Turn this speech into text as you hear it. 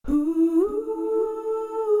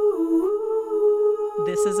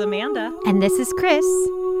is Amanda. And this is Chris.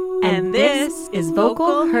 And this is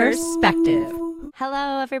Vocal Herspective.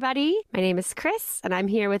 Hello, everybody. My name is Chris, and I'm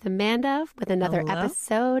here with Amanda with another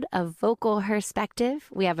episode of Vocal Herspective.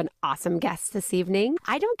 We have an awesome guest this evening.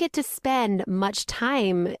 I don't get to spend much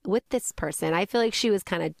time with this person. I feel like she was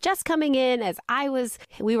kind of just coming in as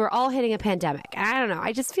we were all hitting a pandemic. I don't know.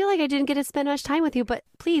 I just feel like I didn't get to spend much time with you, but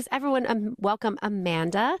please, everyone, welcome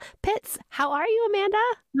Amanda Pitts. How are you, Amanda?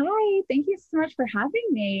 Hi, thank you so much for having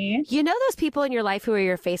me. You know those people in your life who are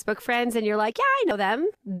your Facebook friends and you're like, yeah, I know them.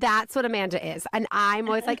 That's what Amanda is. And I'm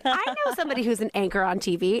always like, I know somebody who's an anchor on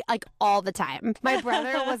TV, like all the time. My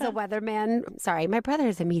brother was a weatherman. Sorry, my brother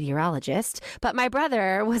is a meteorologist, but my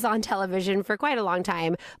brother was on television for quite a long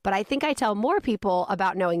time. But I think I tell more people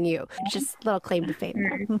about knowing you. Just a little claim to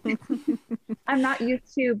fame. I'm not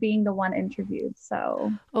used to being the one interviewed,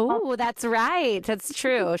 so. Oh, that's right. That's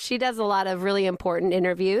true. She does a lot of really important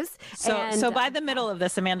interviews. So by the middle of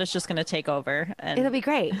this, Amanda's just going to take over. And it'll be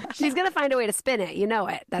great. She's going to find a way to spin it. You know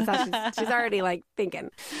it. That's how she's already like thinking.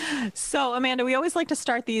 So, Amanda, we always like to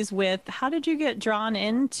start these with, how did you get drawn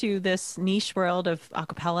into this niche world of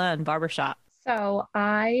acapella and barbershop? So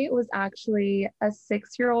I was actually a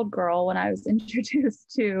 6-year-old girl when I was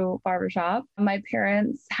introduced to barbershop. My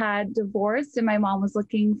parents had divorced and my mom was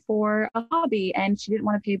looking for a hobby and she didn't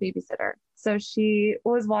want to pay a babysitter. So she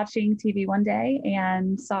was watching TV one day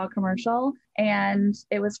and saw a commercial and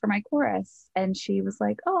it was for my chorus. And she was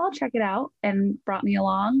like, oh, I'll check it out, and brought me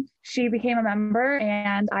along. She became a member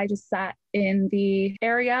and I just sat in the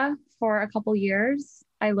area for a couple years.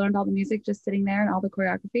 I learned all the music just sitting there and all the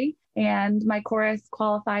choreography. And my chorus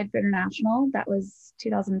qualified for international. That was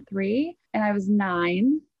 2003. And I was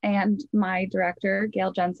 9. And my director,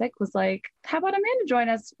 Gail Jensick, was like, how about Amanda join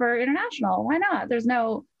us for international? Why not? There's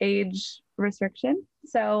no age restriction.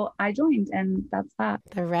 So I joined, and that's that.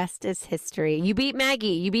 The rest is history. You beat Maggie.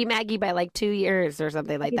 You beat Maggie by like 2 years or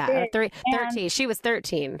something like that. Or 13. She was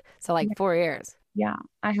 13. So like 4 years. Yeah,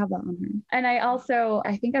 I have that on her. And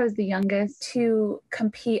I think I was the youngest to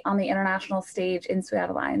compete on the international stage in Sweet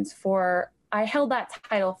Adelines I held that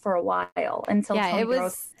title for a while until Tony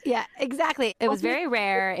Gross. Yeah, exactly. It was very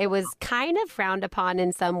rare. It was kind of frowned upon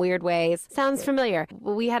in some weird ways. Sounds familiar.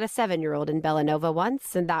 We had a 7-year-old in Bellanova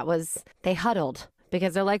once, and they huddled.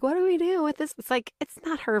 Because they're like, what do we do with this? It's like, it's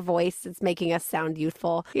not her voice. It's making us sound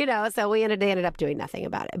youthful, so they ended up doing nothing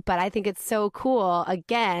about it. But I think it's so cool.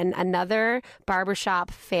 Again, another barbershop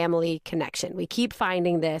family connection. We keep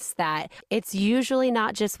finding this, that it's usually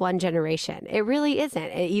not just one generation. It really isn't.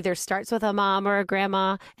 It either starts with a mom or a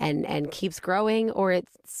grandma and keeps growing, or it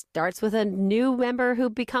starts with a new member who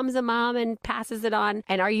becomes a mom and passes it on.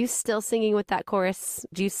 And are you still singing with that chorus?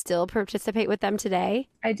 Do you still participate with them today?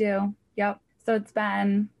 I do. Yep. So it's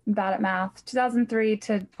been, I'm bad at math, 2003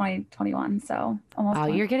 to 2021. So almost. Oh,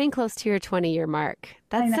 20. You're getting close to your 20-year mark.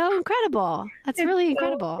 That's so incredible. That's really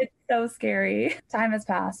incredible. It's so scary. Time has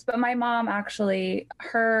passed. But my mom actually,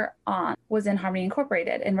 her aunt was in Harmony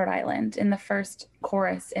Incorporated in Rhode Island, in the first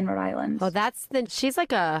chorus in Rhode Island. Oh, she's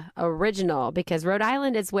like a original, because Rhode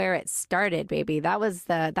Island is where it started, baby.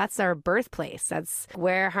 That's our birthplace. That's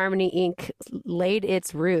where Harmony Inc. laid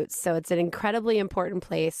its roots. So it's an incredibly important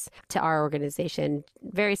place to our organization.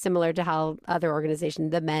 Very similar to how other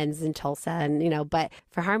organizations, the men's in Tulsa, and but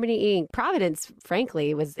for Harmony Inc., Providence, frankly,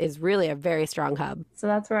 is really a very strong hub. So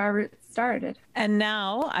that's where our roots started. And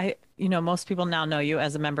now most people now know you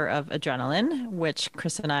as a member of Adrenaline, which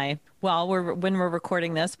Chris and I, when we're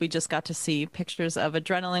recording this, we just got to see pictures of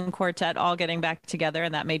Adrenaline Quartet all getting back together.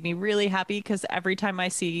 And that made me really happy, because every time I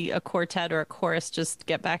see a quartet or a chorus just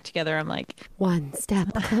get back together, I'm like, one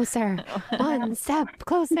step closer, one step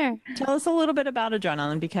closer. Tell us a little bit about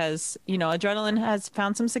Adrenaline, because, Adrenaline has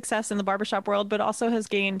found some success in the barbershop world, but also has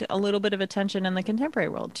gained a little bit of attention in the contemporary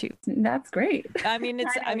world too. That's great.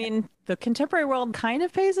 The contemporary world kind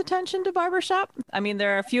of pays attention to barbershop.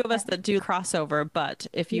 There are a few of us that do crossover, but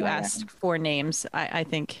if you asked for names, I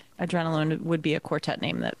think Adrenaline would be a quartet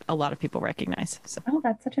name that a lot of people recognize. So. Oh,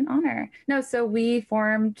 that's such an honor. No, so we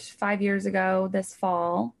formed 5 years ago this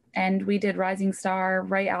fall, and we did Rising Star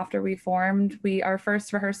right after we formed. Our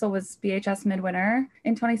first rehearsal was BHS Midwinter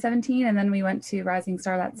in 2017, and then we went to Rising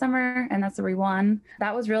Star that summer, and that's where we won.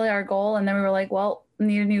 That was really our goal, and then we were like, well,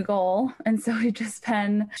 need a new goal. And so we've just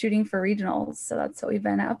been shooting for regionals. So that's what we've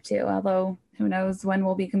been up to, although who knows when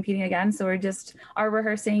we'll be competing again. So we just are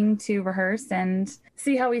rehearsing to rehearse and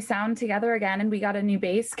see how we sound together again. And we got a new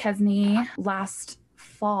bass, Kesney, last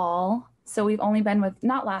fall. So we've only been with,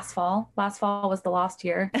 not last fall was the last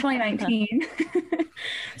year, 2019.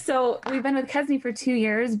 So we've been with Kesney for 2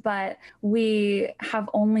 years, but we have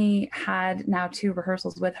only had now 2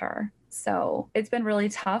 rehearsals with her. So it's been really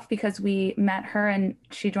tough because we met her and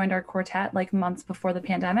she joined our quartet like months before the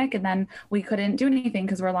pandemic. And then we couldn't do anything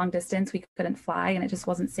because we're long distance. We couldn't fly and it just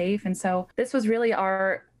wasn't safe. And so this was really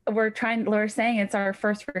we're saying it's our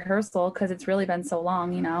first rehearsal because it's really been so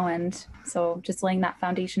long, and so just laying that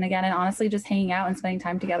foundation again and honestly just hanging out and spending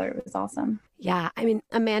time together, it was awesome. Yeah, I mean,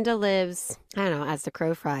 Amanda lives, I don't know, as the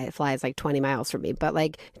crow flies like 20 miles from me, but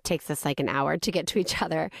like it takes us like an hour to get to each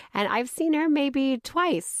other. And I've seen her maybe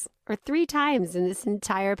twice or 3 times in this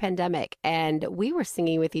entire pandemic. And we were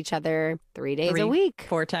singing with each other 3 days a week.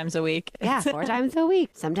 4 times a week. Yeah, 4 times a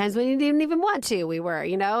week. Sometimes we didn't even want to. We were,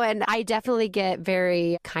 and I definitely get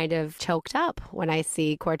very kind of choked up when I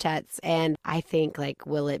see quartets. And I think like,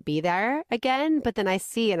 will it be there again? But then I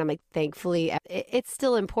see and I'm like, thankfully, it's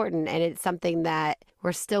still important. And it's something that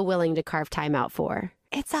we're still willing to carve time out for.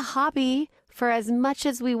 It's a hobby. For as much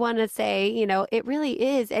as we want to say, it really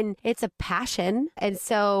is. And it's a passion. And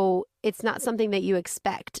so it's not something that you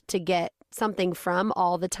expect to get something from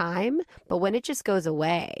all the time. But when it just goes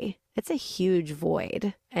away, it's a huge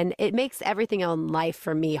void. And it makes everything in life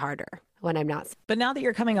for me harder when I'm not. But now that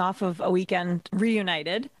you're coming off of a weekend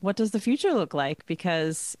reunited, what does the future look like?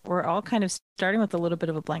 Because we're all kind of starting with a little bit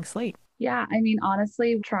of a blank slate. Yeah, I mean,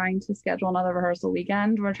 honestly, trying to schedule another rehearsal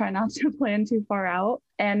weekend. We're trying not to plan too far out.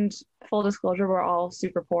 And full disclosure, we're all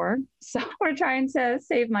super poor. So we're trying to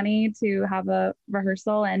save money to have a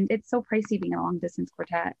rehearsal. And it's so pricey being a long distance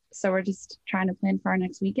quartet. So we're just trying to plan for our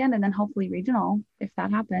next weekend and then hopefully regional. If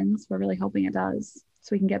that happens, we're really hoping it does. So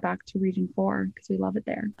we can get back to Region 4 because we love it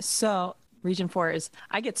there. So Region 4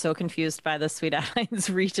 I get so confused by the Sweet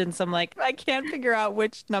Adelines regions. I'm like, I can't figure out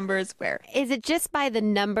which number is where. Is it just by the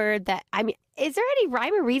number is there any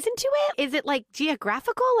rhyme or reason to it? Is it like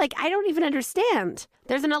geographical? Like, I don't even understand.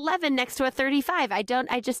 There's an 11 next to a 35.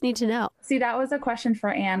 I just need to know. See, that was a question for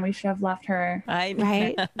Anne. We should have left her.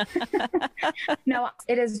 Right? No,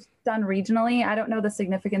 it is done regionally. I don't know the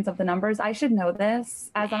significance of the numbers. I should know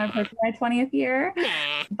this as I'm approaching my 20th year.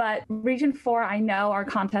 But Region 4, I know our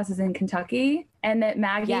contest is in Kentucky and that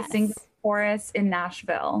Maggie sings chorus in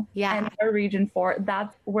Nashville. Yeah. And for Region 4,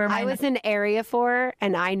 that's where I was in Area 4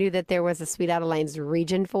 and I knew that there was a Sweet Adelines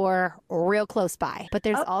Region 4 real close by. But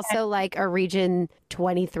there's also like a Region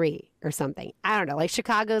 23 or something. I don't know. Like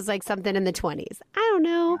Chicago's like something in the 20s. I don't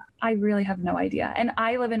know. I really have no idea. And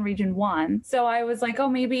I live in Region 1. So I was like, oh,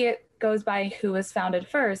 maybe it goes by who was founded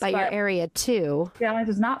first. By your Area 2. Sweet Adelines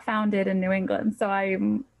was not founded in New England. So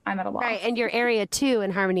I'm at a loss. Right, and your Area 2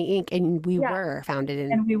 in Harmony Inc. And we were founded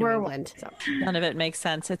in New England. So. None of it makes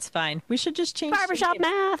sense. It's fine. We should just change barbershop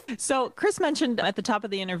math. So Chris mentioned at the top of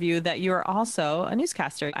the interview that you're also a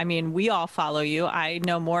newscaster. I mean, we all follow you. I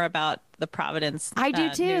know more about the Providence I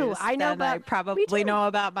do too. I know about, I probably know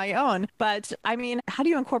about my own. But I mean, how do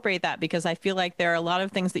you incorporate that? Because I feel like there are a lot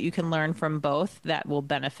of things that you can learn from both that will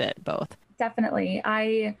benefit both. Definitely.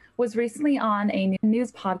 I was recently on a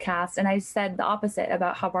news podcast and I said the opposite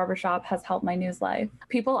about how barbershop has helped my news life.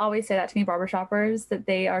 People always say that to me, barbershoppers, that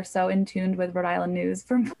they are so in tune with Rhode Island news.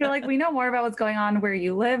 They're like, we know more about what's going on where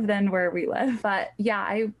you live than where we live. But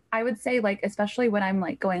yeah, I would say like, especially when I'm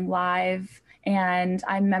like going live and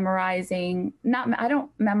I'm memorizing, I don't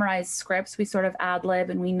memorize scripts. We sort of ad lib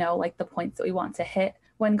and we know like the points that we want to hit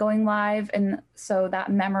when going live. And so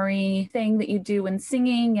that memory thing that you do when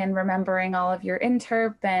singing and remembering all of your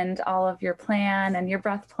interp and all of your plan and your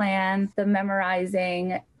breath plan, the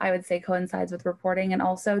memorizing, I would say coincides with reporting and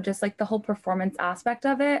also just like the whole performance aspect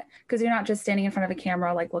of it. Because you're not just standing in front of a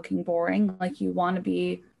camera, like looking boring, like you want to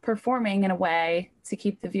be performing in a way to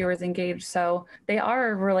keep the viewers engaged. So they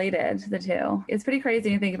are related, the two. It's pretty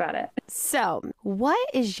crazy to think about it. So what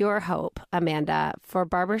is your hope, Amanda, for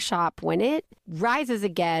barbershop when it rises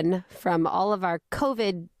again from all of our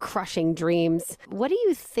COVID crushing dreams? What do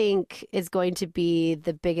you think is going to be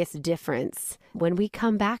the biggest difference when we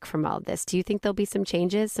come back from all this? Do you think there'll be some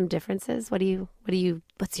changes, some differences?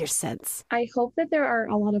 What's your sense? I hope that there are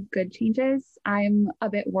a lot of good changes. I'm a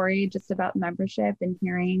bit worried just about membership and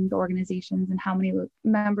hearing the organizations and how many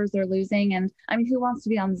members they're losing. And I mean, who wants to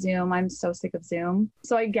be on Zoom? I'm so sick of Zoom.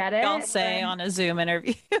 So I get it. I'll say on a Zoom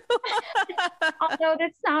interview. Although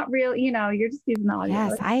that's not real, you're just using the audio.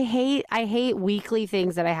 Yes, I hate weekly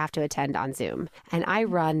things that I have to attend on Zoom and I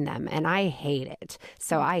run them and I hate it.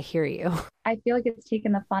 So I hear you. I feel like it's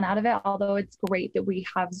taken the fun out of it, although it's great that we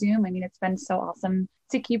have Zoom. I mean, it's been so awesome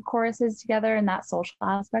to keep choruses together and that social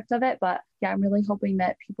aspect of it. But yeah, I'm really hoping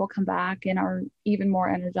that people come back and are even more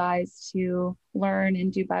energized to learn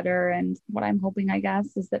and do better. And what I'm hoping, I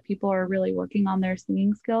guess, is that people are really working on their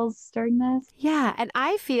singing skills during this. Yeah. And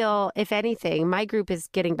I feel, if anything, my group is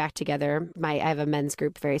getting back together. I have a men's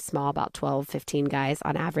group, very small, about 12, 15 guys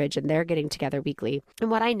on average, and they're getting together weekly.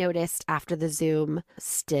 And what I noticed after the Zoom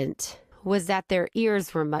stint was that their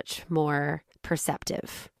ears were much more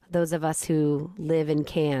perceptive. Those of us who live in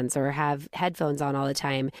cans or have headphones on all the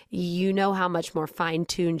time, you know how much more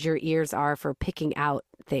fine-tuned your ears are for picking out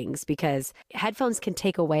things, because headphones can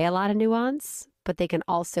take away a lot of nuance, but they can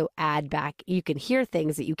also add back. You can hear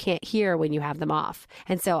things that you can't hear when you have them off.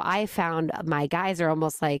 And so I found my guys are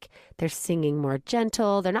almost like they're singing more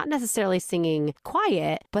gentle. They're not necessarily singing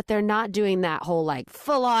quiet, but they're not doing that whole like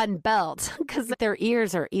full on belt, because their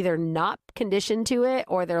ears are either not conditioned to it,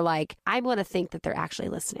 or they're like, I want to think that they're actually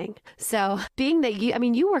listening. So being that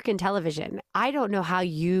you work in television, I don't know how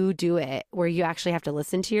you do it where you actually have to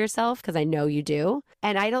listen to yourself, because I know you do.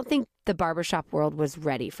 And I don't think the barbershop world was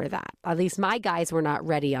ready for that. At least my guys were not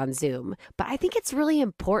ready on Zoom. But I think it's really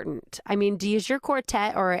important. I mean, does your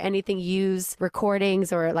quartet or anything use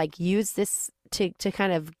recordings or like use this to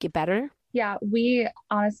kind of get better? Yeah, we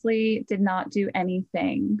honestly did not do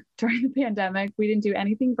anything during the pandemic. We didn't do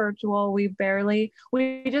anything virtual. We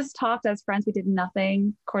just talked as friends. We did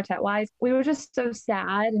nothing quartet wise. We were just so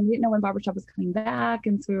sad, and we didn't know when barbershop was coming back.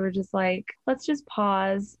 And so we were just like, let's just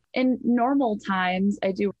pause. In normal times,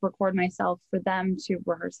 I do record myself for them to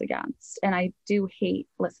rehearse against. And I do hate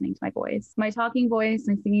listening to my voice, my talking voice,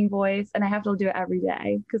 my singing voice. And I have to do it every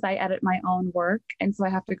day because I edit my own work. And so I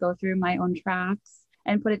have to go through my own tracks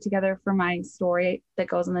and put it together for my story that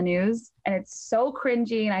goes in the news. And it's so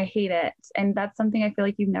cringy and I hate it. And that's something I feel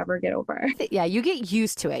like you never get over. Yeah, you get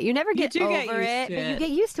used to it. You never get over it, but you get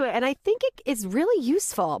used to it. And I think it is really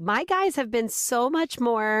useful. My guys have been so much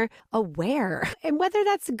more aware. And whether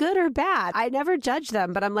that's good or bad, I never judge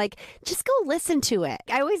them, but I'm like, just go listen to it.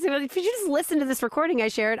 I always, if you just listen to this recording I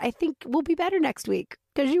shared, I think we'll be better next week,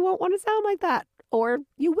 because you won't want to sound like that. Or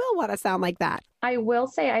you will want to sound like that. I will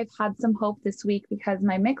say I've had some hope this week because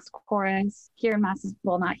my mixed chorus here in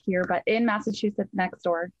not here, but in Massachusetts, next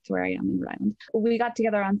door to where I am in Rhode Island, we got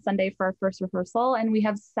together on Sunday for our first rehearsal, and we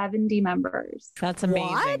have 70 members. That's amazing.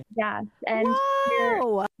 What? Yes. And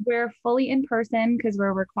we're fully in person because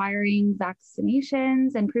we're requiring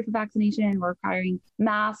vaccinations and proof of vaccination, and we're requiring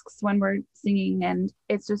masks when we're singing. And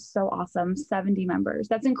it's just so awesome. 70 members.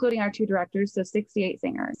 That's including our 2 directors, so 68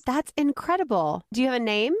 singers. That's incredible. Do you have a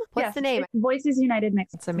name? What's the name? Voices United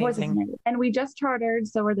Mixed. That's amazing. United. And we just chartered,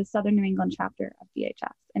 so we're the Southern New England chapter of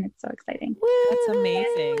VHS, and it's so exciting. That's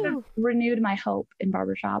amazing. Renewed my hope in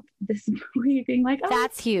barbershop this week, being like,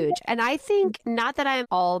 That's huge. And I think, not that I'm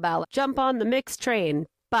all about jump on the mixed train,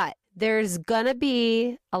 but there's gonna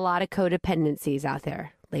be a lot of codependencies out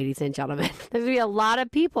there, ladies and gentlemen. There's going to be a lot of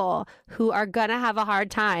people who are going to have a hard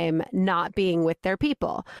time not being with their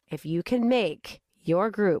people. If you can make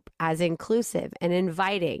your group as inclusive and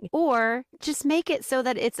inviting, or just make it so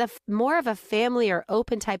that it's more of a family or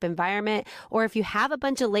open type environment, or if you have a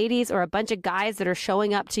bunch of ladies or a bunch of guys that are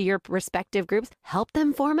showing up to your respective groups, help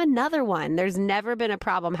them form another one. There's never been a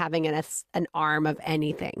problem having an arm of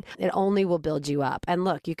anything. It only will build you up. And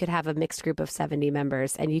look, you could have a mixed group of 70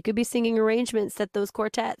 members, and you could be singing arrangements that those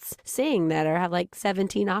quartets sing that have like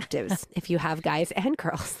 17 octaves if you have guys and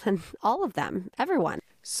girls, and all of them, everyone.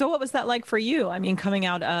 So what was that like for you? I mean, coming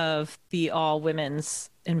out of the all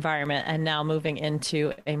women's environment and now moving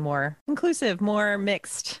into a more inclusive, more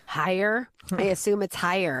mixed. Higher? I assume it's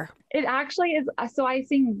higher. It actually is. So I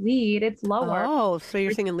sing lead. It's lower. Oh, so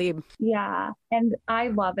you're singing lead. Yeah. And I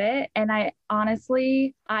love it. And I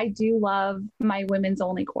do love my women's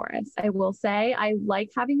only chorus. I will say I like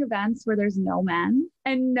having events where there's no men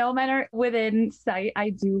and no men are within sight. I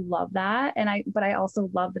do love that. But I also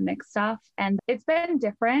love the mixed stuff. And it's been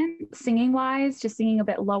different singing wise, just singing a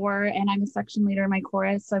bit lower. And I'm a section leader in my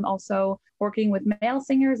chorus. So I'm also working with male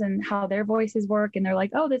singers and how their voices work. And they're like,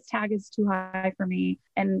 oh, this tag is too high for me.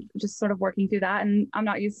 And just sort of working through that. And I'm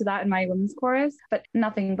not used to that in my women's chorus, but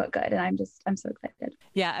nothing but good. And I'm so excited.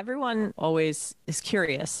 Yeah. Everyone always is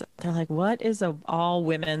curious. They're like, what is a all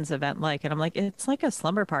women's event like? And I'm like, it's like a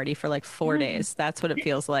slumber party for like 4 days. That's what it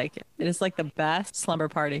feels like. It is like the best slumber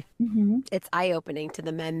party. Mm-hmm. It's eye-opening to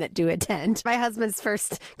the men that do attend. My husband's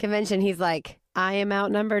first convention, he's like, I am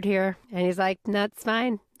outnumbered here. And he's like, no, it's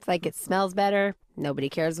fine. It's like, it smells better. Nobody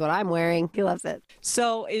cares what I'm wearing. He loves it.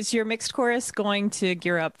 So is your mixed chorus going to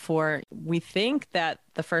gear up for, we think that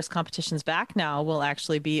the first competition's back now will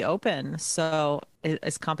actually be open. So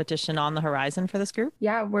is competition on the horizon for this group?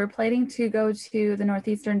 Yeah, we're planning to go to the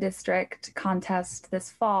Northeastern District contest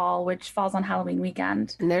this fall, which falls on Halloween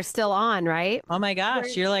weekend. And they're still on, right? Oh my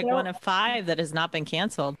gosh, you're like one of 5 that has not been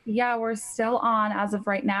canceled. Yeah, we're still on as of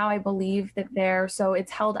right now. I believe that so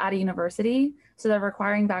it's held at a university. So they're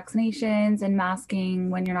requiring vaccinations and masking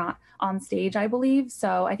when you're not on stage, I believe.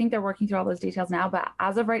 So I think they're working through all those details now. But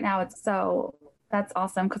as of right now, that's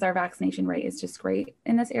awesome because our vaccination rate is just great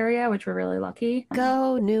in this area, which we're really lucky.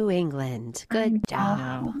 Go New England. Good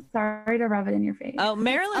job. Sorry to rub it in your face. Oh,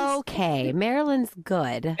 Maryland's okay. Maryland's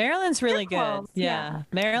good. Maryland's really good. Close. Yeah.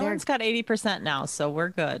 Maryland's got 80% now, so we're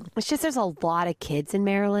good. It's just there's a lot of kids in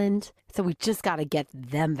Maryland. So we just got to get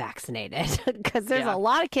them vaccinated because there's a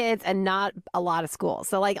lot of kids and not a lot of schools.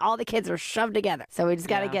 So like all the kids are shoved together. So we just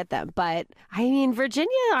got to get them. But I mean, Virginia,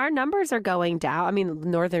 our numbers are going down. I mean,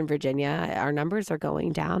 Northern Virginia, our numbers are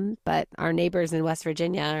going down. But our neighbors in West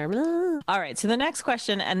Virginia are... All right. So the next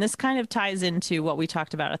question, and this kind of ties into what we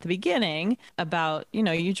talked about at the beginning about,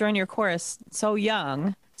 you join your chorus so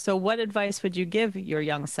young. So what advice would you give your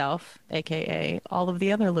young self, AKA all of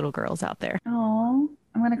the other little girls out there? Oh,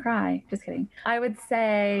 I'm going to cry. Just kidding. I would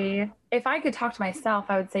say if I could talk to myself,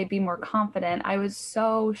 I would say be more confident. I was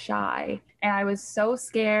so shy and I was so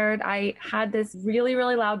scared. I had this really,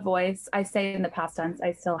 really loud voice. I say in the past tense,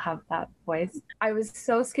 I still have that voice. I was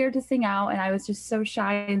so scared to sing out and I was just so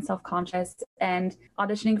shy and self-conscious, and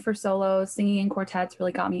auditioning for solos, singing in quartets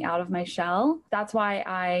really got me out of my shell. That's why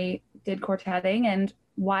I did quartetting and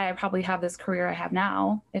why I probably have this career I have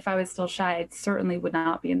now. If I was still shy, I certainly would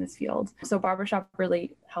not be in this field. So barbershop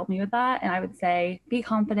really helped me with that. And I would say be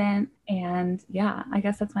confident. And yeah, I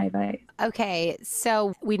guess that's my advice. Okay,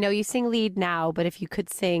 so we know you sing lead now, but if you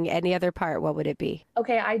could sing any other part, what would it be?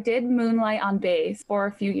 Okay, I did moonlight on bass for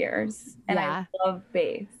a few years and I love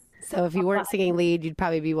bass. So if you weren't singing lead, you'd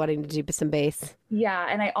probably be wanting to do some bass. Yeah,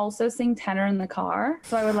 and I also sing tenor in the car.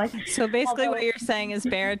 So I would like So basically what you're saying is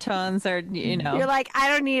baritones are, You're like,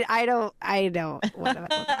 I don't.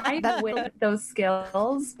 I with those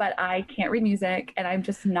skills, but I can't read music and I'm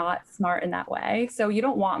just not smart in that way. So you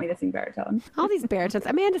don't want me to sing baritone. All these baritones.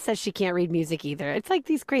 Amanda says she can't read music either. It's like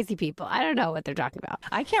these crazy people. I don't know what they're talking about.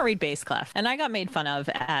 I can't read bass clef. And I got made fun of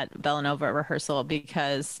at Bellanova rehearsal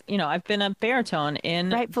because, I've been a baritone in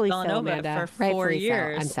Bellanova for 4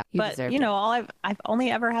 years. But, I've only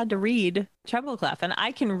ever had to read treble clef, and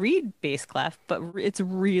I can read bass clef, but it's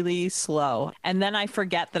really slow. And then I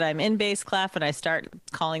forget that I'm in bass clef and I start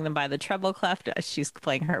calling them by the treble clef. She's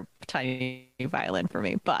playing her tiny violin for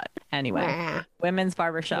me. But anyway, women's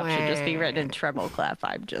barbershop should just be written in treble clef.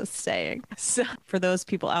 I'm just saying. So for those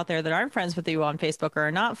people out there that aren't friends with you on Facebook or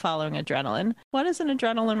are not following Adrenaline, what is an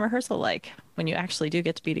Adrenaline rehearsal like when you actually do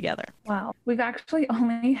get to be together? Wow. We've actually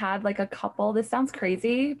only had like a couple. This sounds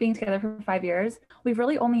crazy being together for 5 years. We've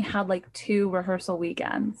really only had like 2 rehearsal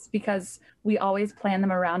weekends because we always plan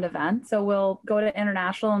them around events. So we'll go to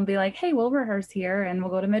International and be like, hey, we'll rehearse here. And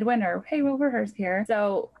we'll go to Midwinter. Hey, we'll rehearse here.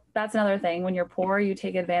 So that's another thing. When you're poor, you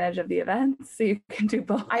take advantage of the events so you can do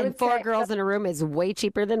both. And 4 girls in a room is way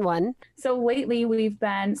cheaper than 1. So lately we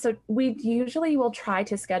usually will try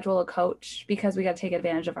to schedule a coach because we got to take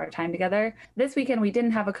advantage of our time together. This weekend we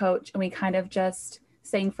didn't have a coach and we kind of just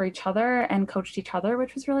sang for each other and coached each other,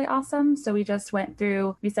 which was really awesome. So we just went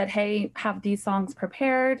through, we said, hey, have these songs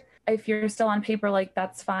prepared. If you're still on paper, like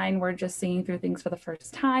that's fine. We're just singing through things for the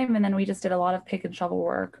first time. And then we just did a lot of pick and shovel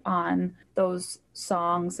work on those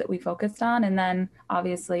songs that we focused on. And then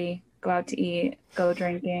obviously go out to eat, go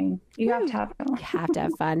drinking. You have to have fun. You have to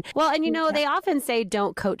have fun. Well, and they often say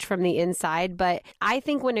don't coach from the inside, but I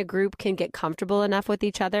think when a group can get comfortable enough with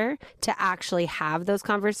each other to actually have those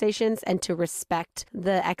conversations and to respect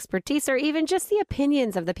the expertise or even just the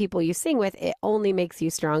opinions of the people you sing with, it only makes you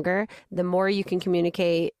stronger. The more you can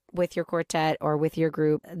communicate with your quartet or with your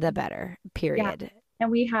group, the better, period. Yeah. And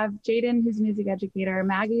we have Jaden, who's a music educator.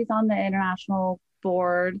 Maggie's on the international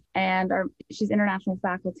board and she's international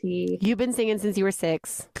faculty. You've been singing since you were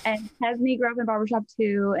 6. And Chesney grew up in barbershop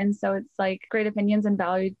too. And so it's like great opinions and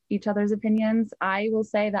value each other's opinions. I will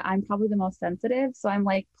say that I'm probably the most sensitive. So I'm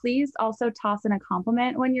like, please also toss in a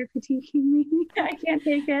compliment when you're critiquing me. I can't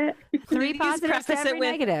take it. 3 positives to every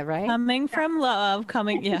negative, right? Coming from love,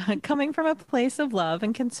 coming from a place of love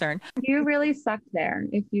and concern. You really sucked there.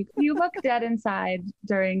 If you look dead inside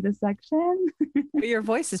during this section. Your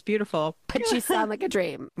voice is beautiful. But you sound like a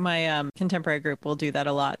dream. My contemporary group will do that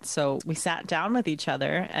a lot. So we sat down with each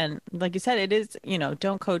other And like you said, it is,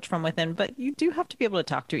 don't coach from within, but you do have to be able to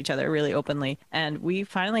talk to each other really openly. And we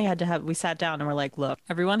finally we sat down and we're like, look,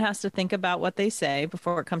 everyone has to think about what they say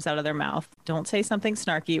before it comes out of their mouth. Don't say something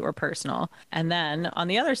snarky or personal. And then on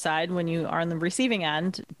the other side, when you are on the receiving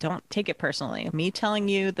end, don't take it personally. Me telling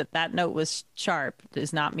you that note was sharp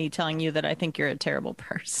is not me telling you that I think you're a terrible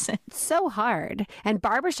person. So hard. And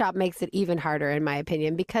barbershop makes it even harder, in my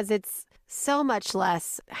opinion, because it's so much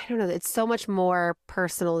less, I don't know, it's so much more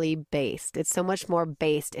personally based. It's so much more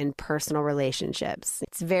based in personal relationships.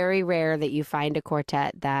 It's very rare that you find a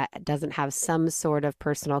quartet that doesn't have some sort of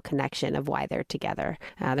personal connection of why they're together.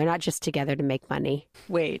 They're not just together to make money.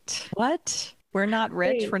 Wait, what? We're not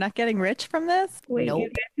rich? Wait. We're not getting rich from this? Wait, Nope. you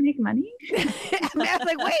guys make money? And I was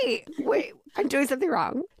like, wait, I'm doing something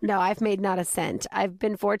wrong. No, I've made not a cent. I've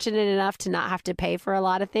been fortunate enough to not have to pay for a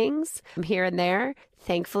lot of things here and there.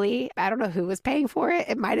 Thankfully, I don't know who was paying for it.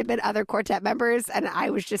 It might have been other quartet members. And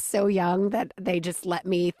I was just so young that they just let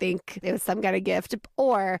me think it was some kind of gift,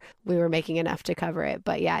 or we were making enough to cover it.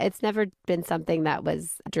 But yeah, it's never been something that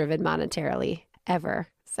was driven monetarily ever.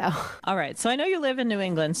 So, all right. So I know you live in New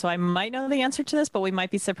England, so I might know the answer to this, but we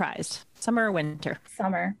might be surprised. Summer or winter?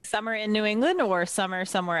 Summer. Summer in New England or summer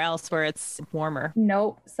somewhere else where it's warmer?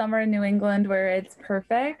 Nope. Summer in New England where it's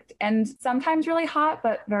perfect and sometimes really hot,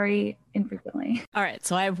 but very infrequently. All right.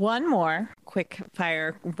 So I have one more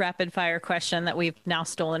rapid fire question that we've now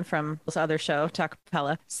stolen from this other show,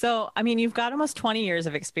 Talkapella. So, I mean, you've got almost 20 years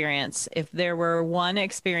of experience. If there were one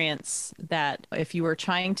experience that if you were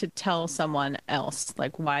trying to tell someone else,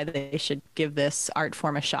 like why they should give this art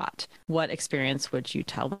form a shot, what experience would you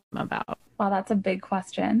tell them about? Wow, that's a big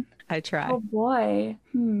question. I try. Oh boy.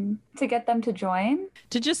 To get them to join?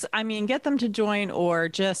 To just, get them to join or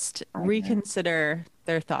just reconsider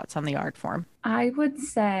their thoughts on the art form. I would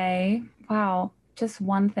say, wow, just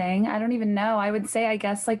one thing. I don't even know. I would say, I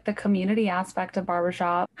guess, like the community aspect of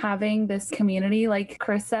barbershop, having this community, like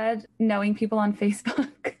Chris said, knowing people on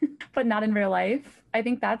Facebook, but not in real life. I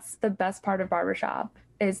think that's the best part of barbershop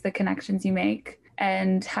is the connections you make.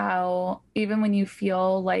 And how even when you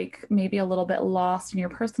feel like maybe a little bit lost in your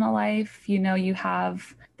personal life, you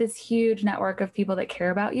have this huge network of people that care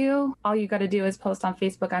about you. All you got to do is post on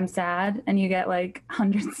Facebook, I'm sad, and you get like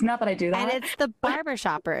hundreds. Not that I do that. And it's the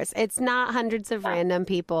barbershoppers. It's not hundreds of random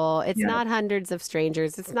people. It's not hundreds of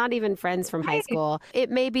strangers. It's not even friends from high school. It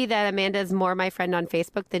may be that Amanda is more my friend on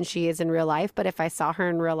Facebook than she is in real life, but if I saw her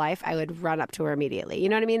in real life, I would run up to her immediately. You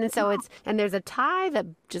know what I mean? And so there's a tie that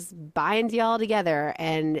just binds y'all together,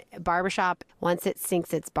 and barbershop, once it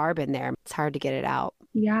sinks its barb in there, it's hard to get it out.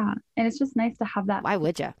 Yeah. And it's just nice to have that. Why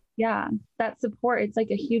would you? Yeah, that support. It's like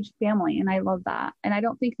a huge family. And I love that. And I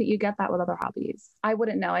don't think that you get that with other hobbies. I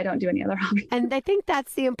wouldn't know. I don't do any other hobbies. And I think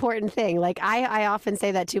that's the important thing. Like I often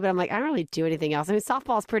say that too, but I'm like, I don't really do anything else. I mean,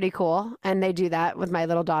 softball's pretty cool. And they do that with my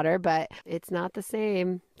little daughter, but it's not the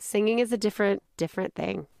same. Singing is a different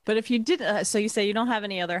thing. But if you did, so you say you don't have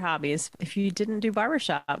any other hobbies. If you didn't do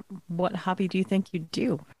barbershop, what hobby do you think you'd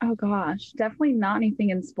do? Oh gosh, definitely not anything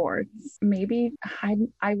in sports. Maybe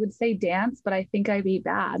I would say dance, but I think I'd be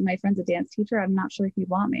bad. My friend's a dance teacher. I'm not sure if he'd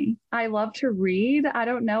want me. I love to read. I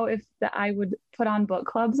don't know if I would put on book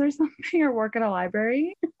clubs or something or work at a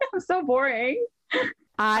library. I'm so boring.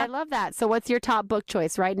 I love that. So what's your top book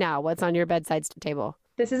choice right now? What's on your bedside table?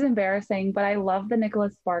 This is embarrassing, but I love the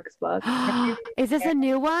Nicholas Sparks book. Is this a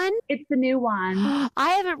new one? It's the new one. I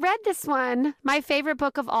haven't read this one. My favorite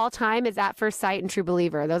book of all time is At First Sight and True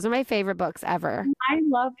Believer. Those are my favorite books ever. I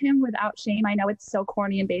love him without shame. I know it's so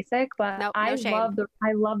corny and basic, but Nope, I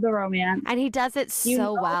love the romance. And he does it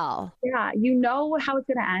so well. Yeah, you know how it's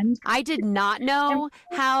going to end. I did not know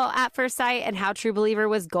how At First Sight and how True Believer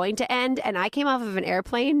was going to end. And I came off of an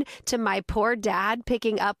airplane to my poor dad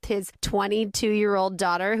picking up his 22-year-old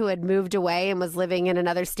daughter who had moved away and was living in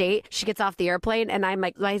another state. She gets off the airplane and I'm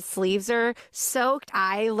like, my sleeves are soaked.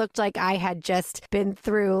 I looked like I had just been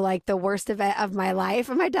through like the worst event of my life.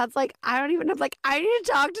 And my dad's like, I'm like, I need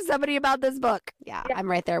to talk to somebody about this book. Yeah, I'm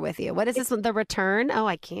right there with you. What is this one? The Return? Oh,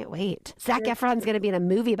 I can't wait. Zac Efron's going to be in a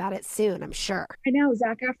movie about it soon, I'm sure. I know.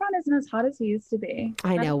 Zac Efron isn't as hot as he used to be.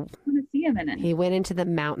 I know. I want to see him in it. He went into the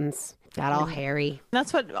mountains. Got all hairy.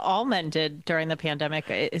 That's what all men did during the pandemic,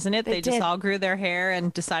 isn't it? They just all grew their hair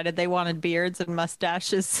and decided they wanted beards and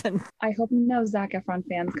mustaches. And I hope no Zac Efron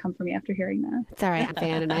fans come for me after hearing that. It's all right, I'm a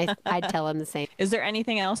fan, and I'd tell him the same. Is there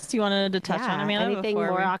anything else you wanted to touch on, Amanda? Anything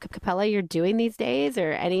more a cappella you're doing these days,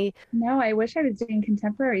 or any? No, I wish I was doing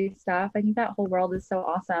contemporary stuff. I think that whole world is so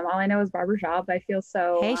awesome. All I know is barbershop. I feel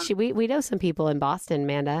so. Hey, we know some people in Boston,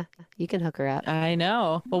 Amanda. You can hook her up. I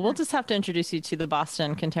know. Well, we'll just have to introduce you to the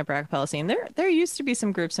Boston contemporary acapella scene. There used to be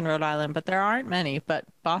some groups in Rhode Island, but there aren't many. But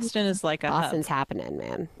Boston is like a Boston's hub. happening,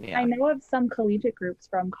 man. Yeah. I know of some collegiate groups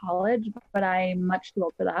from college, but I'm much too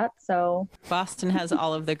old for that. So Boston has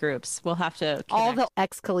all of the groups. We'll have to connect. All the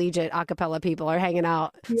ex-collegiate a cappella people are hanging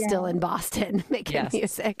out still in Boston making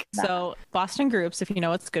music. So Boston groups, if you know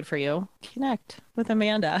what's good for you, connect with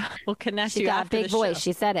Amanda. We'll connect She you got a after big the voice. show.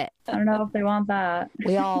 She said it. I don't know if they want that.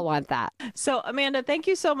 We all want that. So Amanda, thank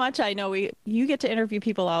you so much. I know you get to interview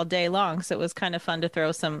people all day long, so it was kind of fun to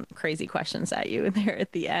throw some crazy questions at you there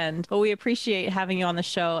at the end. But we appreciate having you on the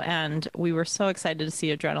show, and we were so excited to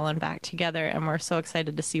see Adrenaline back together, and we're so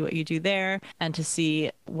excited to see what you do there and to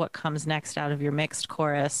see what comes next out of your mixed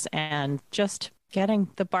chorus, and just getting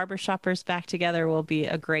the barbershoppers back together will be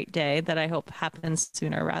a great day that I hope happens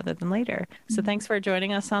sooner rather than later. So thanks for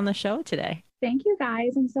joining us on the show today. Thank you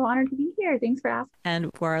guys. I'm so honored to be here. Thanks for asking.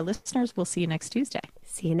 And for our listeners, we'll see you next Tuesday.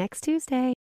 See you next Tuesday.